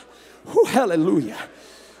 Hallelujah. Woo, hallelujah.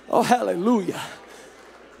 Oh, hallelujah.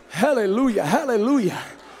 Hallelujah. Hallelujah.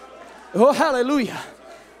 Oh, hallelujah.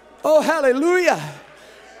 Oh, hallelujah.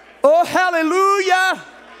 Oh, hallelujah.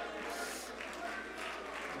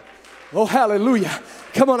 Oh, hallelujah.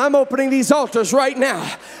 Come on, I'm opening these altars right now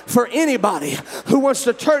for anybody who wants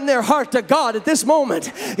to turn their heart to God at this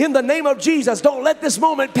moment. In the name of Jesus, don't let this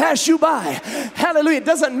moment pass you by. Hallelujah. It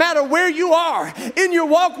doesn't matter where you are in your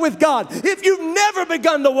walk with God. If you've never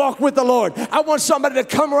begun to walk with the Lord, I want somebody to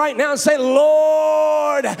come right now and say,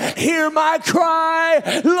 Lord, hear my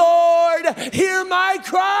cry. Lord, hear my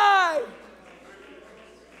cry.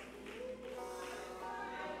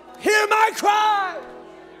 Hear my cry.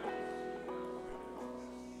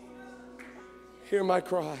 Hear my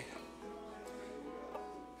cry.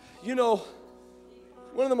 You know,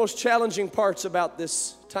 one of the most challenging parts about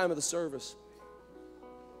this time of the service,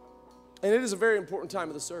 and it is a very important time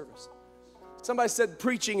of the service. Somebody said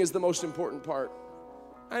preaching is the most important part.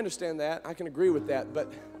 I understand that. I can agree with that.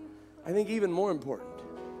 But I think even more important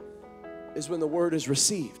is when the word is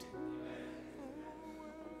received.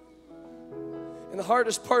 And the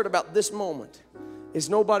hardest part about this moment is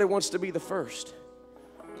nobody wants to be the first.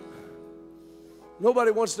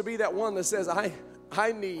 Nobody wants to be that one that says, I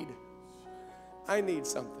need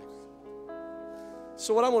something.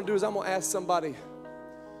 So what I'm going to do is I'm going to ask somebody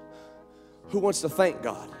who wants to thank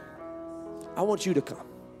God. I want you to come.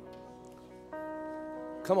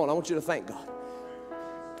 Come on, I want you to thank God.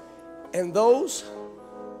 And those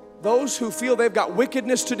who feel they've got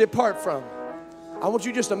wickedness to depart from, I want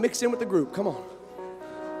you just to mix in with the group. Come on.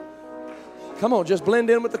 Come on, just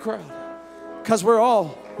blend in with the crowd. Because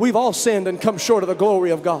we've all sinned and come short of the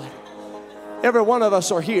glory of God. Every one of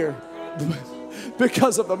us are here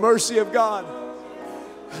because of the mercy of God.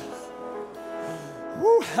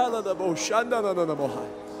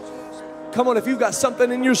 Come on, if you've got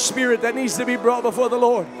something in your spirit that needs to be brought before the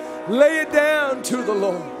Lord, lay it down to the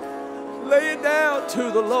Lord. Lay it down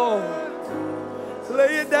to the Lord.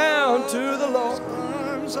 Lay it down to the Lord.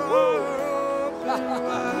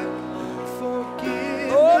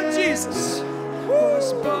 Oh, Jesus.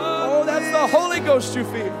 Oh, that's the Holy Ghost you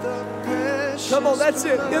feel. Come on, that's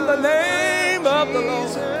it. In the name of the Lord.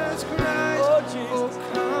 Oh,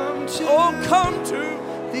 Jesus. Oh, come to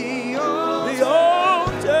the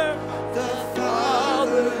altar. The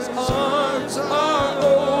Father's arms are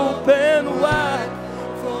open wide.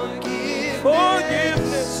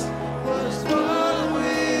 Forgiveness was bought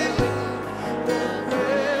with the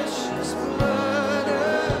precious blood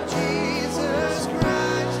of Jesus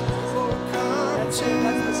Christ. Oh, come to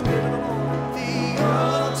the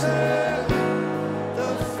altar.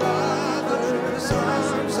 The Father's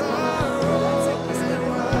arms are open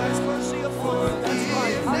wide.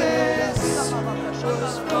 Forgiveness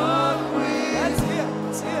was bought with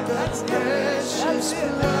the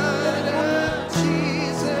precious blood of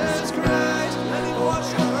Jesus Christ. Oh,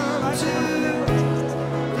 come to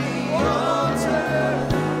the altar.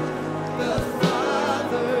 The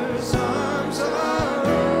Father's arms are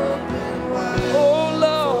open wide. Oh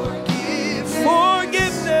Lord,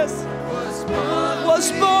 forgiveness was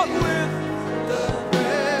bought with the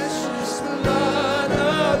precious blood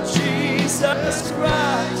of Jesus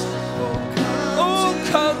Christ. Oh,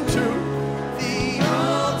 come to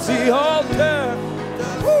the altar.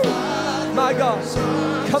 Woo. My God.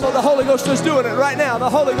 Come on, the Holy Ghost is doing it right now. The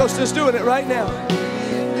Holy Ghost is doing it right now.